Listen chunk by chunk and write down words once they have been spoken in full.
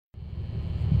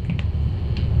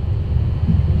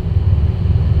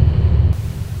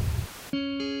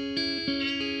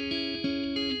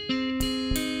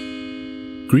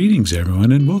Greetings,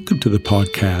 everyone, and welcome to the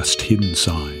podcast Hidden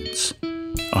Signs.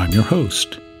 I'm your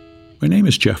host. My name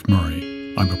is Jeff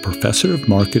Murray. I'm a professor of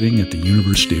marketing at the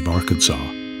University of Arkansas.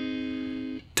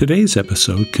 Today's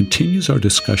episode continues our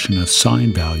discussion of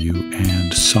sign value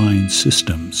and sign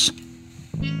systems.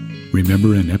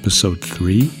 Remember in episode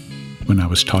 3, when I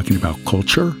was talking about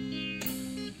culture?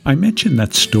 I mentioned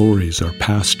that stories are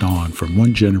passed on from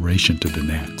one generation to the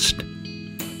next.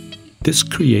 This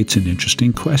creates an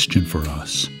interesting question for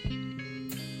us.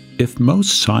 If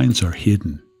most signs are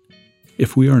hidden,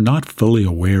 if we are not fully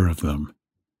aware of them,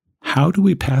 how do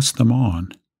we pass them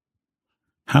on?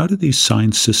 How do these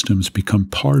sign systems become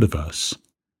part of us?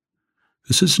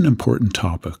 This is an important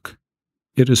topic.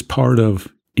 It is part of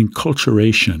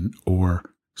enculturation or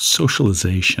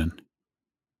socialization.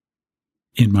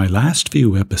 In my last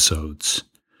few episodes,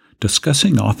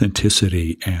 discussing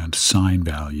authenticity and sign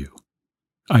value,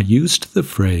 I used the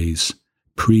phrase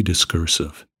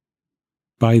prediscursive.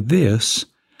 By this,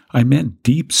 I meant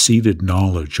deep-seated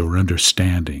knowledge or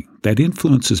understanding that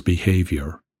influences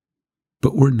behavior,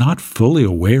 but we're not fully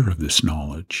aware of this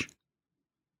knowledge.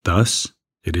 Thus,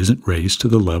 it isn't raised to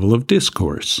the level of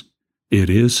discourse. It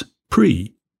is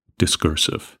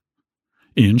pre-discursive.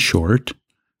 In short,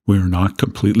 we are not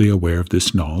completely aware of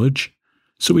this knowledge,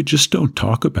 so we just don't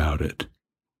talk about it.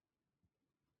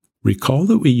 Recall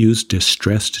that we use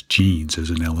distressed jeans as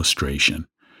an illustration.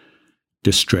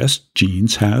 Distressed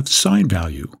jeans have sign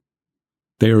value.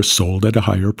 They are sold at a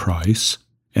higher price,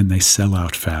 and they sell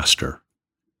out faster.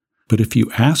 But if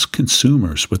you ask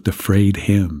consumers what the frayed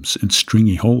hems and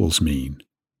stringy holes mean,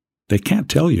 they can't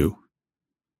tell you.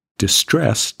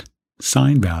 Distressed,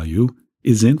 sign value,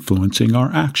 is influencing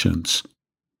our actions.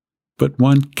 But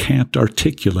one can't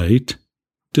articulate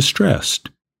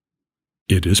distressed.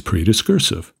 It is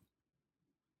prediscursive.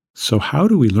 So how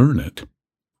do we learn it?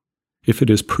 If it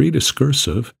is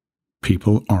prediscursive,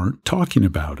 people aren't talking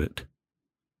about it.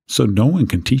 So no one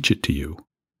can teach it to you.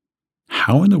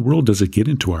 How in the world does it get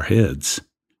into our heads?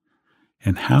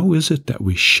 And how is it that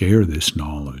we share this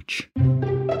knowledge?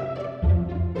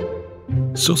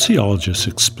 Sociologists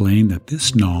explain that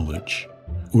this knowledge,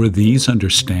 or these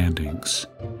understandings,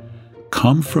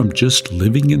 come from just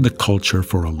living in the culture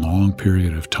for a long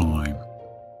period of time,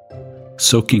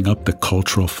 soaking up the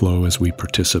cultural flow as we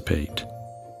participate.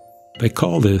 They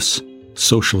call this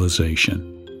socialization.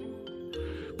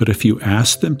 But if you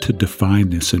ask them to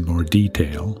define this in more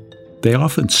detail, they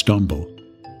often stumble.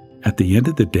 At the end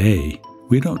of the day,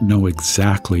 we don't know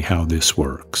exactly how this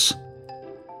works.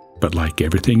 But like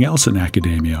everything else in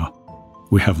academia,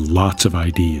 we have lots of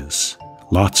ideas,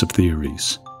 lots of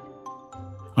theories.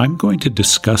 I'm going to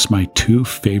discuss my two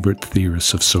favorite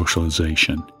theorists of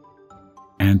socialization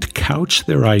and couch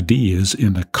their ideas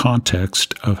in the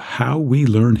context of how we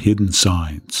learn hidden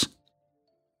signs.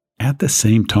 At the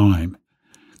same time,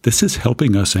 this is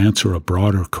helping us answer a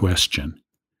broader question.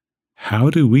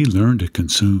 How do we learn to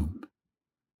consume?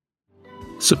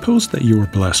 Suppose that you are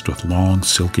blessed with long,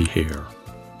 silky hair.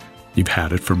 You've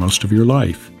had it for most of your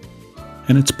life,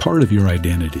 and it's part of your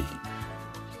identity.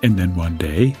 And then one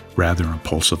day, rather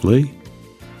impulsively,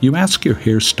 you ask your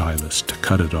hairstylist to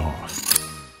cut it off.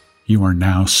 You are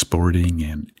now sporting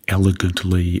an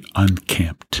elegantly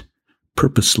unkempt,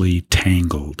 purposely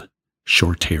tangled,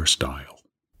 short hairstyle.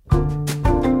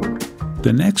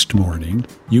 The next morning,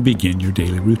 you begin your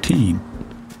daily routine,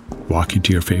 walking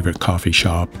to your favorite coffee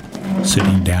shop,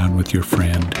 sitting down with your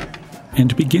friend,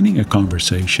 and beginning a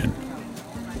conversation.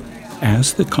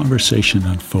 As the conversation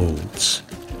unfolds,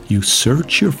 you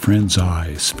search your friend's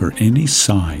eyes for any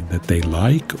sign that they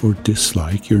like or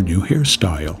dislike your new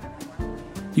hairstyle.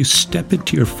 You step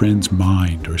into your friend's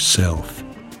mind or self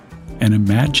and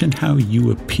imagine how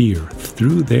you appear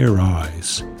through their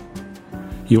eyes.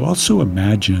 You also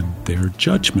imagine their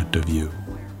judgment of you.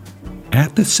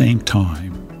 At the same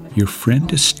time, your friend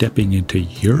is stepping into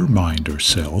your mind or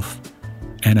self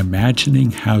and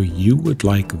imagining how you would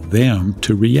like them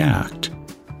to react.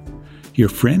 Your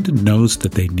friend knows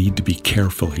that they need to be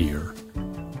careful here.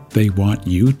 They want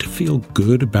you to feel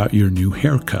good about your new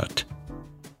haircut,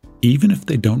 even if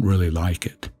they don't really like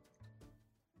it.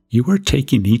 You are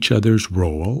taking each other's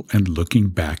role and looking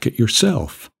back at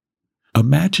yourself,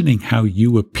 imagining how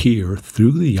you appear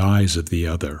through the eyes of the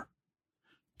other.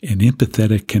 An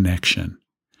empathetic connection,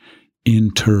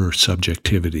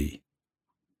 intersubjectivity.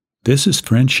 This is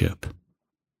friendship.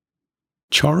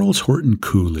 Charles Horton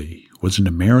Cooley was an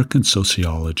American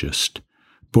sociologist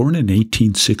born in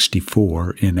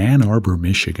 1864 in Ann Arbor,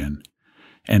 Michigan,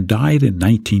 and died in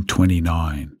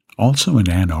 1929, also in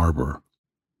Ann Arbor.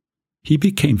 He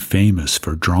became famous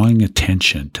for drawing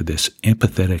attention to this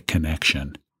empathetic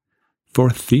connection, for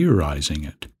theorizing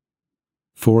it.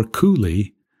 For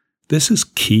Cooley, this is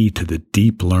key to the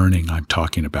deep learning I'm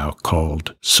talking about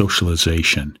called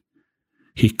socialization.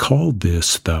 He called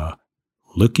this the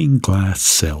looking glass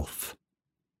self.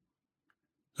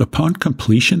 Upon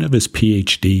completion of his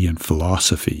PhD in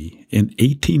philosophy in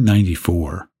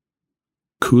 1894,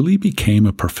 Cooley became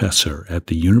a professor at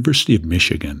the University of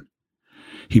Michigan.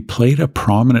 He played a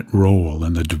prominent role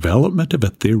in the development of a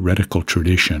theoretical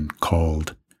tradition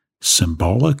called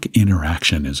symbolic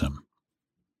interactionism.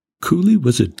 Cooley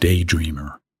was a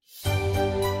daydreamer.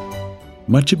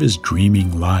 Much of his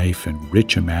dreaming life and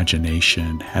rich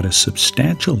imagination had a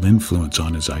substantial influence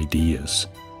on his ideas.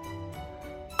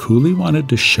 Cooley wanted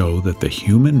to show that the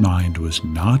human mind was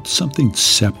not something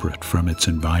separate from its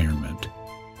environment.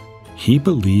 He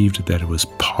believed that it was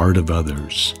part of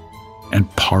others and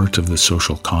part of the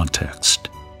social context.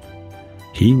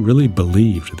 He really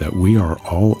believed that we are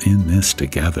all in this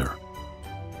together.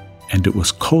 And it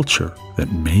was culture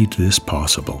that made this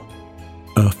possible.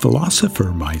 A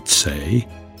philosopher might say,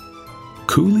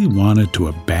 Cooley wanted to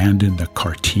abandon the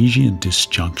Cartesian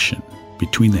disjunction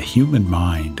between the human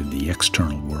mind and the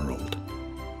external world.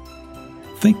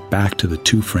 Think back to the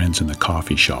two friends in the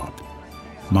coffee shop.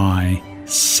 My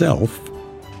self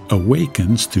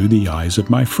awakens through the eyes of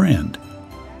my friend,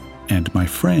 and my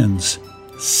friend's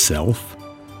self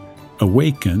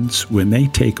awakens when they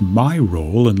take my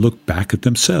role and look back at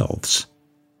themselves.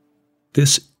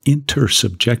 This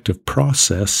intersubjective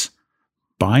process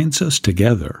binds us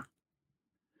together.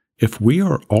 If we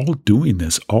are all doing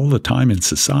this all the time in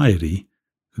society,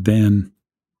 then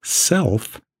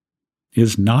self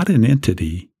is not an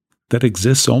entity that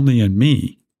exists only in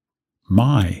me,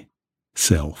 my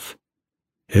self.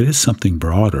 It is something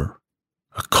broader,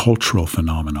 a cultural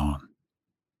phenomenon.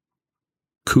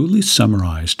 Cooley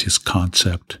summarized his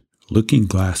concept, looking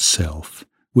glass self,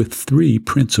 with 3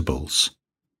 principles.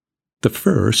 The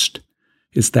first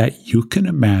is that you can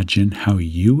imagine how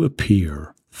you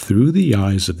appear through the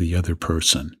eyes of the other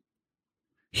person.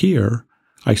 Here,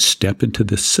 I step into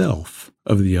the self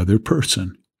of the other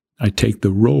person. I take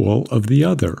the role of the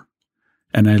other,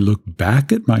 and I look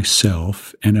back at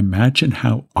myself and imagine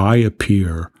how I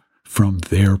appear from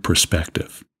their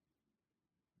perspective.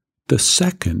 The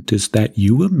second is that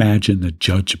you imagine the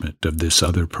judgment of this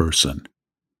other person.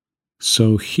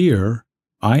 So here,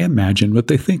 I imagine what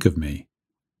they think of me,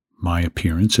 my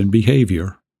appearance and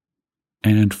behavior.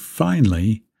 And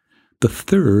finally, the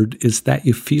third is that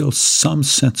you feel some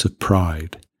sense of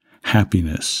pride,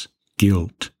 happiness,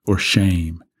 guilt, or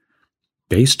shame,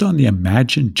 based on the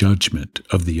imagined judgment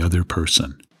of the other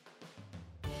person.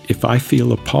 If I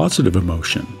feel a positive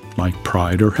emotion, like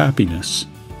pride or happiness,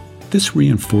 this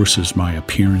reinforces my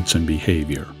appearance and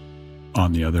behavior.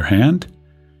 On the other hand,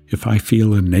 if I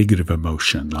feel a negative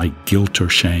emotion like guilt or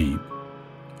shame,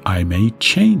 I may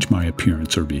change my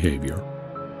appearance or behavior.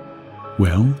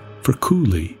 Well, for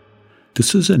Cooley,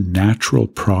 this is a natural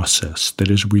process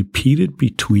that is repeated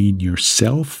between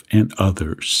yourself and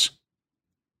others.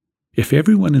 If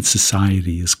everyone in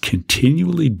society is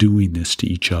continually doing this to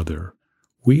each other,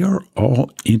 we are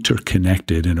all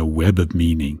interconnected in a web of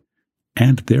meaning,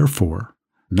 and therefore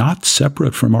not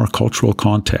separate from our cultural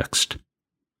context.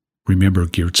 Remember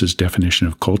Geertz's definition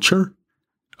of culture?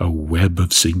 A web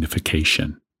of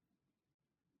signification.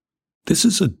 This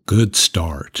is a good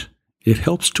start. It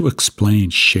helps to explain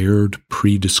shared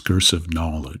pre-discursive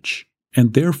knowledge,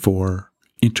 and therefore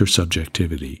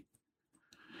intersubjectivity.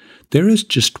 There is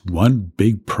just one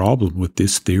big problem with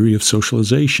this theory of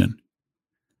socialization.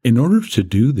 In order to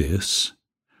do this,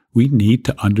 we need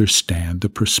to understand the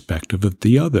perspective of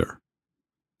the other.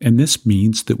 And this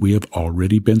means that we have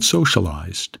already been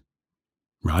socialized,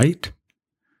 right?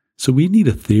 So we need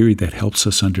a theory that helps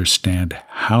us understand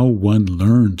how one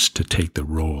learns to take the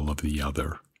role of the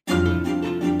other.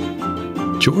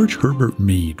 George Herbert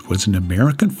Mead was an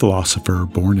American philosopher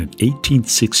born in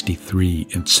 1863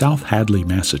 in South Hadley,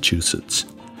 Massachusetts.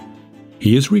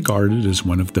 He is regarded as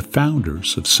one of the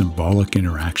founders of symbolic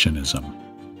interactionism.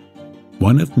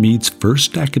 One of Mead's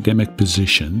first academic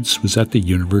positions was at the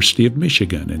University of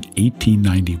Michigan in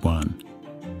 1891.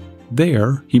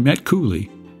 There, he met Cooley,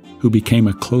 who became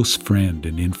a close friend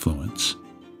and influence.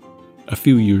 A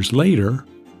few years later,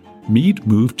 Mead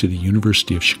moved to the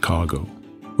University of Chicago,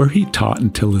 where he taught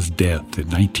until his death in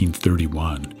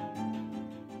 1931.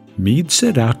 Mead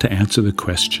set out to answer the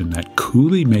question that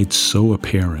Cooley made so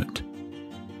apparent.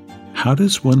 How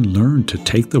does one learn to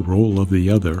take the role of the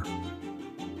other?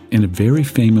 In a very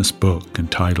famous book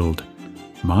entitled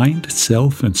Mind,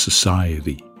 Self, and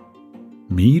Society,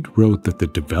 Mead wrote that the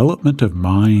development of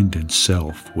mind and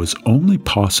self was only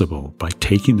possible by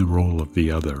taking the role of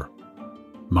the other.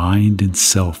 Mind and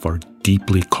self are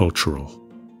deeply cultural.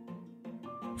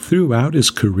 Throughout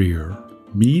his career,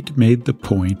 Mead made the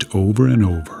point over and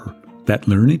over that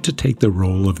learning to take the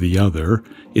role of the other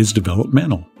is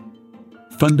developmental,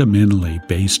 fundamentally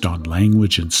based on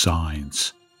language and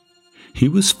signs. He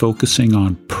was focusing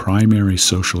on primary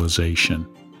socialization.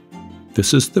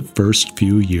 This is the first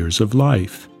few years of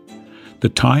life, the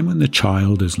time when the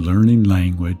child is learning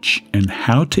language and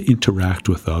how to interact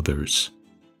with others.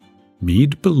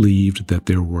 Mead believed that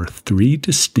there were 3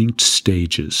 distinct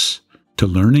stages to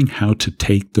learning how to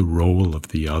take the role of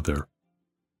the other.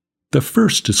 The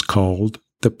first is called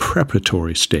the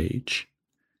preparatory stage.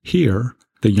 Here,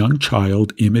 the young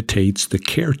child imitates the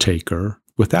caretaker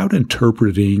without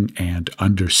interpreting and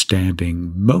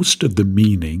understanding most of the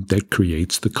meaning that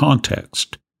creates the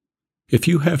context. If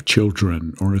you have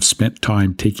children or have spent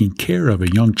time taking care of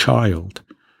a young child,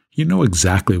 you know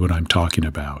exactly what I'm talking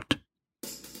about.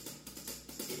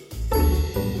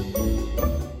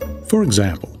 For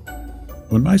example,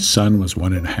 when my son was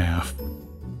 1.5,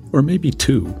 or maybe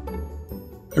 2,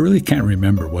 I really can't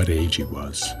remember what age he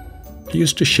was. He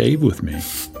used to shave with me.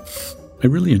 I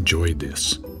really enjoyed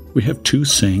this. We have 2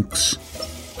 sinks.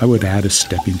 I would add a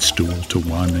stepping stool to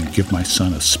one and give my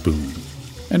son a spoon,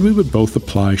 and we would both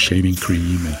apply shaving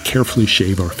cream and carefully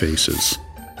shave our faces.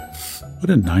 What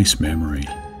a nice memory.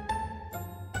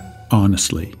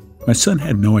 Honestly, my son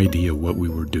had no idea what we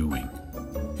were doing.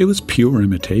 It was pure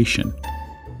imitation.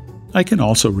 I can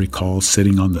also recall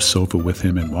sitting on the sofa with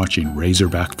him and watching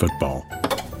Razorback football.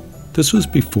 This was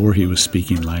before he was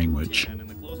speaking language.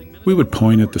 We would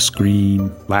point at the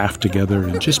screen, laugh together,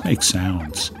 and just make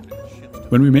sounds.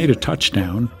 When we made a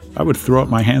touchdown, I would throw up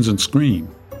my hands and scream.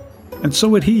 And so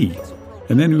would he.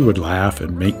 And then we would laugh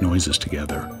and make noises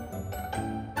together.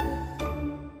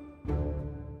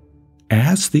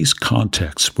 As these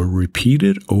contexts were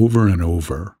repeated over and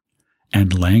over,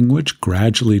 and language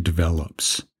gradually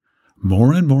develops,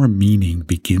 more and more meaning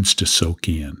begins to soak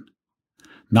in.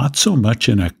 Not so much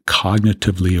in a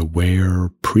cognitively aware,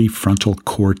 prefrontal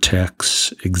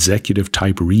cortex,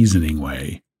 executive-type reasoning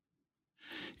way.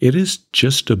 It is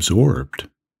just absorbed.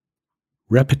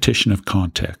 Repetition of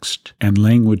context and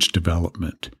language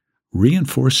development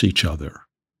reinforce each other,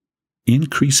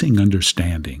 increasing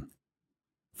understanding.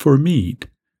 For Mead,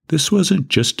 this wasn't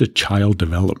just a child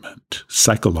development,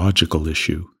 psychological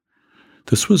issue.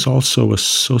 This was also a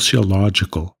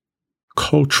sociological,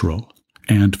 cultural,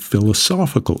 and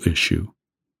philosophical issue.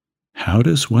 How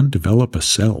does one develop a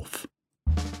self?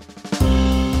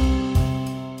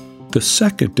 The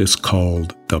second is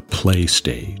called the play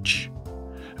stage.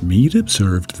 Mead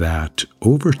observed that,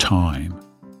 over time,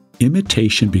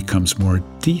 imitation becomes more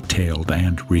detailed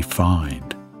and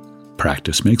refined.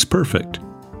 Practice makes perfect.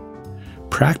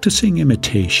 Practicing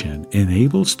imitation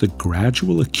enables the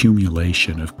gradual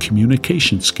accumulation of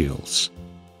communication skills.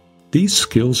 These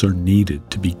skills are needed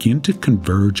to begin to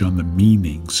converge on the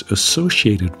meanings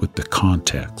associated with the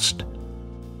context.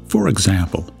 For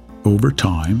example, over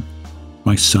time,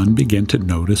 my son began to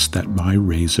notice that my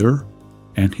razor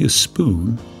and his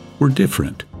spoon were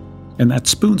different, and that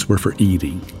spoons were for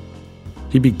eating.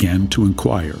 He began to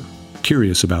inquire,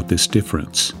 curious about this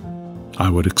difference. I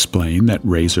would explain that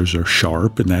razors are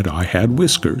sharp and that I had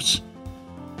whiskers,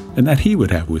 and that he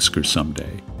would have whiskers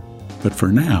someday. But for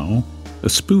now, a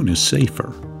spoon is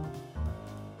safer.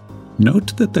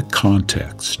 Note that the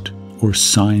context, or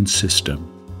sign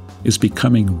system, is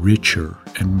becoming richer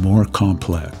and more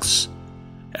complex,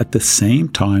 at the same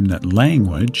time that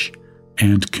language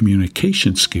and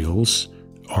communication skills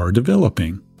are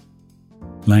developing.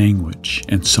 Language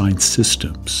and sign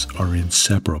systems are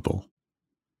inseparable.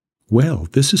 Well,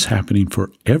 this is happening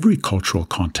for every cultural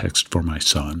context for my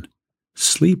son.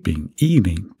 Sleeping,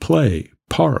 eating, play,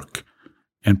 park,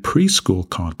 and preschool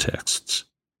contexts.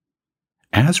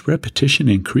 As repetition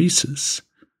increases,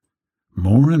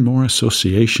 more and more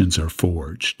associations are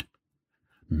forged.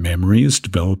 Memory is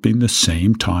developing the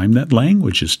same time that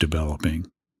language is developing.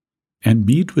 And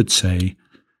Mead would say,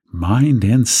 mind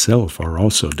and self are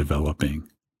also developing.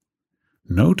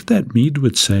 Note that Mead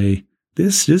would say,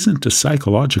 this isn't a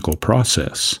psychological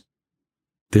process.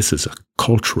 This is a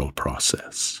cultural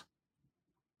process.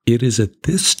 It is at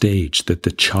this stage that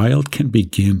the child can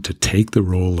begin to take the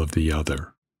role of the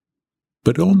other,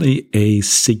 but only a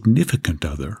significant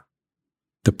other,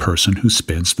 the person who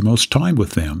spends the most time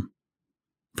with them.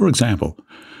 For example,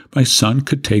 my son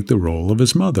could take the role of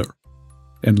his mother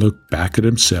and look back at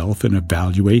himself and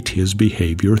evaluate his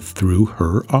behavior through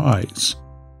her eyes.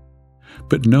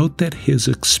 But note that his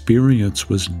experience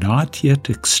was not yet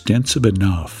extensive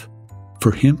enough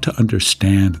for him to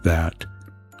understand that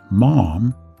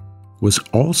mom was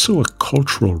also a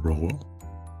cultural role.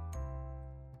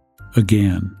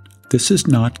 Again, this is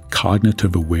not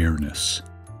cognitive awareness.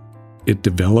 It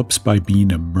develops by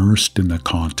being immersed in the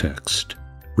context,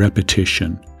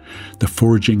 repetition, the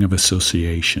forging of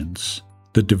associations,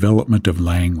 the development of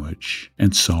language,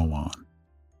 and so on.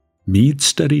 Mead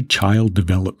studied child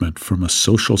development from a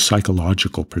social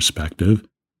psychological perspective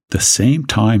the same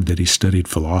time that he studied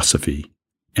philosophy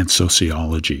and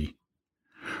sociology.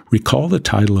 Recall the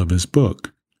title of his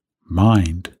book,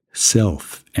 Mind,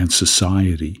 Self, and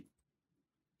Society.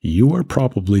 You are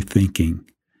probably thinking,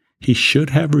 he should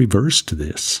have reversed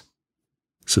this.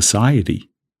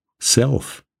 Society,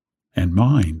 self, and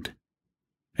mind.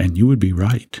 And you would be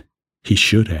right. He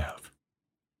should have.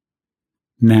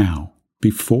 Now,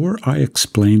 before I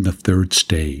explain the third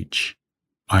stage,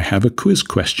 I have a quiz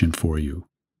question for you.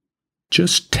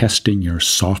 Just testing your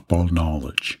softball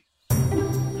knowledge.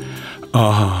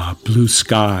 Blue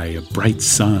sky, a bright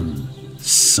sun,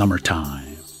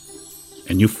 summertime.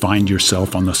 And you find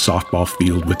yourself on the softball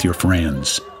field with your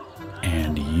friends,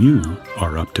 and you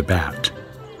are up to bat.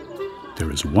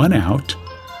 There is one out,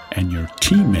 and your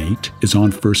teammate is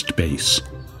on first base.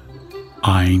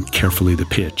 Eyeing carefully the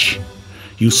pitch,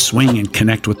 you swing and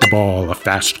connect with the ball, a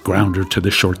fast grounder to the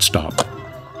shortstop.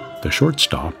 The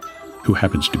shortstop, who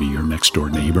happens to be your next-door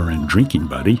neighbor and drinking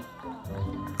buddy,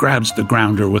 grabs the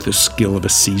grounder with the skill of a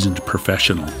seasoned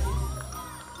professional.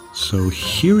 So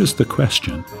here is the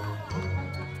question.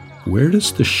 Where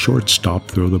does the shortstop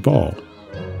throw the ball?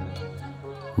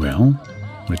 Well,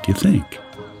 what do you think?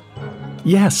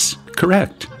 Yes,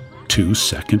 correct. To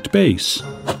second base,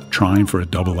 trying for a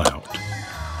double out.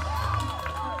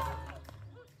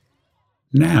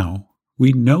 Now,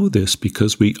 we know this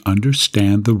because we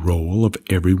understand the role of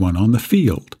everyone on the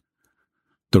field.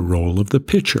 The role of the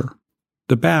pitcher,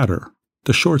 the batter,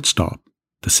 the shortstop,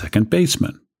 the second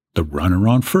baseman, the runner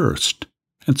on first,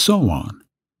 and so on.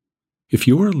 If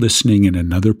you are listening in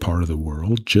another part of the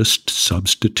world, just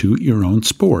substitute your own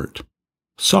sport.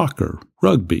 Soccer,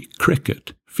 rugby,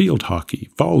 cricket, field hockey,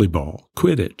 volleyball,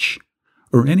 Quidditch,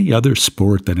 or any other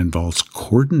sport that involves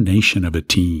coordination of a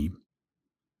team.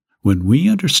 When we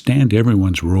understand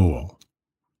everyone's role,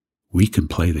 we can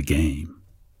play the game.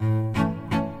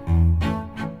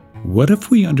 What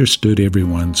if we understood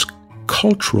everyone's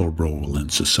cultural role in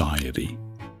society?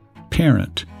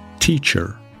 Parent,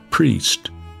 teacher, priest,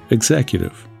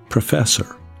 executive,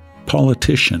 professor,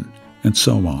 politician, and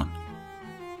so on.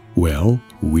 Well,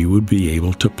 we would be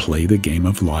able to play the game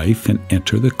of life and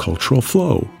enter the cultural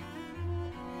flow.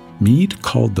 Mead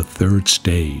called the third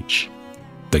stage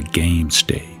the game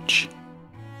stage.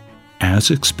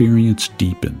 As experience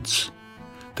deepens,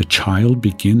 the child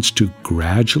begins to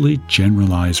gradually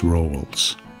generalize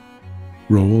roles.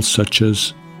 Roles such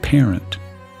as parent,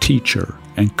 teacher,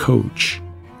 and coach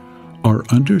are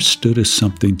understood as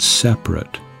something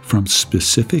separate from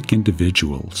specific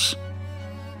individuals.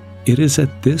 It is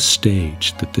at this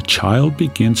stage that the child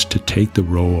begins to take the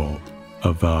role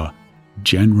of a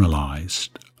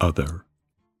generalized other.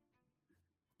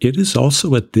 It is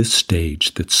also at this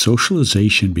stage that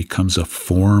socialization becomes a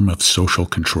form of social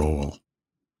control.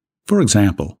 For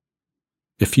example,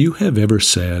 if you have ever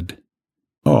said,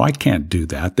 "Oh, I can't do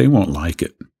that, they won't like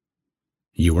it,"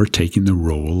 you are taking the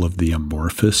role of the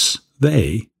amorphous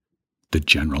they, the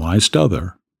generalized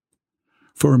other.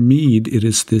 For Mead, it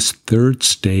is this third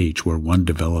stage where one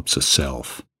develops a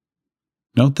self.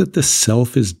 Note that the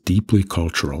self is deeply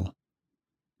cultural,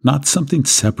 not something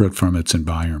separate from its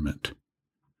environment,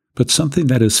 but something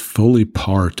that is fully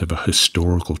part of a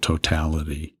historical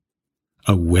totality,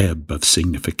 a web of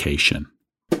signification.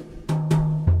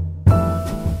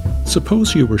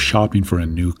 Suppose you were shopping for a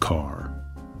new car.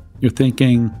 You're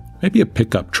thinking, maybe a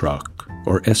pickup truck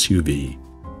or SUV.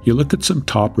 You look at some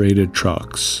top-rated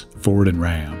trucks, Ford and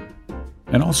Ram,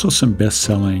 and also some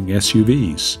best-selling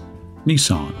SUVs,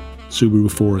 Nissan,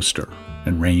 Subaru Forester,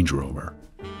 and Range Rover.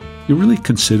 You really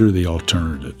consider the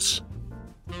alternatives.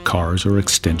 Cars are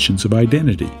extensions of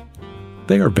identity.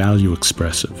 They are value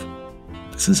expressive.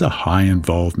 This is a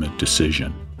high-involvement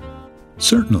decision.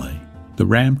 Certainly, the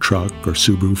Ram truck or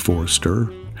Subaru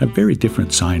Forester have very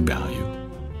different sign value.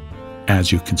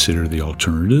 As you consider the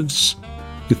alternatives,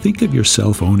 you think of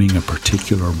yourself owning a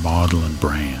particular model and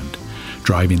brand,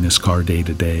 driving this car day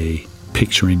to day,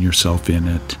 picturing yourself in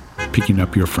it, picking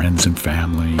up your friends and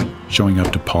family, showing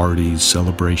up to parties,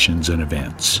 celebrations, and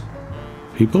events.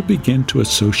 People begin to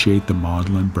associate the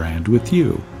model and brand with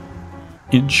you.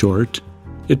 In short,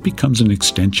 it becomes an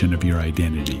extension of your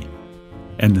identity.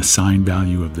 and the sign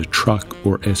value of the truck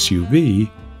or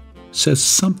SUV says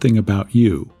something about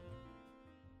you.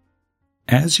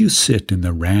 As you sit in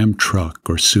the Ram truck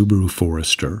or Subaru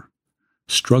Forester,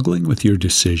 struggling with your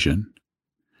decision,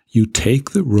 you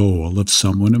take the role of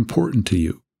someone important to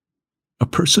you, a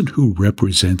person who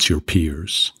represents your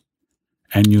peers,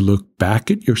 and you look back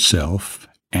at yourself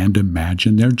and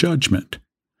imagine their judgment.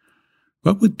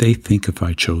 What would they think if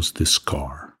I chose this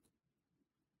car?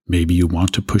 Maybe you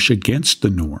want to push against the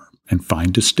norm and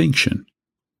find distinction.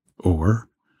 Or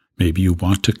maybe you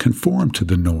want to conform to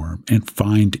the norm and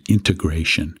find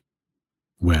integration.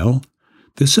 Well,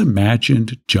 this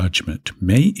imagined judgment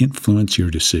may influence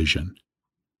your decision.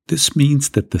 This means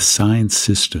that the sign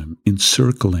system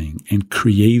encircling and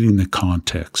creating the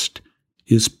context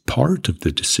is part of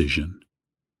the decision.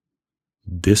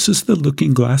 This is the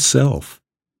looking glass self.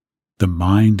 The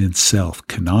mind and self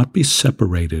cannot be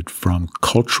separated from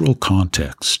cultural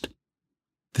context.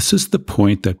 This is the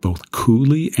point that both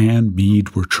Cooley and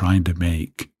Mead were trying to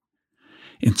make.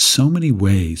 In so many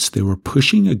ways, they were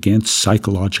pushing against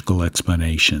psychological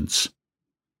explanations.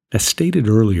 As stated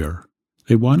earlier,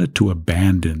 they wanted to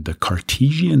abandon the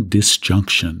Cartesian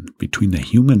disjunction between the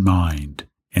human mind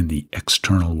and the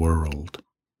external world.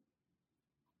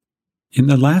 In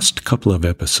the last couple of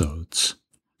episodes,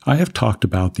 I have talked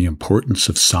about the importance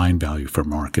of sign value for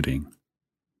marketing.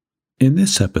 In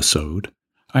this episode,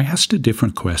 I asked a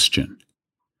different question.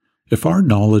 If our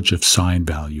knowledge of sign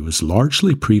value is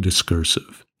largely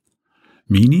prediscursive,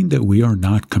 meaning that we are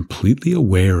not completely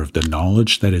aware of the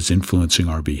knowledge that is influencing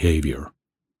our behavior,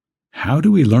 how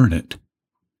do we learn it?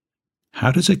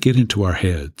 How does it get into our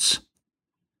heads?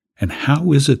 And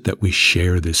how is it that we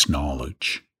share this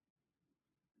knowledge?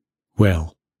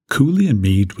 Well, Cooley and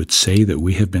Mead would say that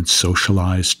we have been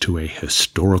socialized to a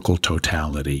historical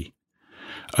totality,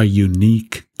 a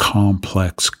unique,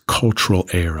 complex cultural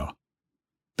era,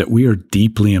 that we are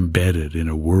deeply embedded in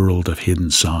a world of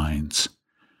hidden signs,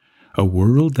 a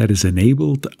world that has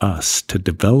enabled us to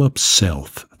develop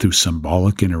self through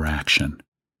symbolic interaction.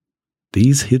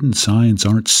 These hidden signs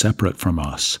aren't separate from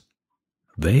us.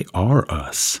 They are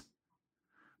us.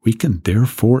 We can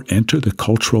therefore enter the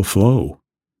cultural flow.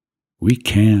 We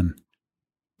can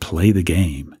play the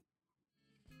game.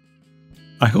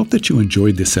 I hope that you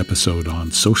enjoyed this episode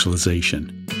on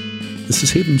socialization. This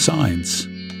is Hidden Signs.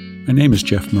 My name is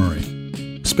Jeff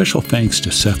Murray. Special thanks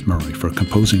to Seth Murray for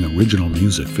composing original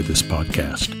music for this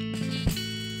podcast.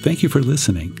 Thank you for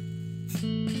listening.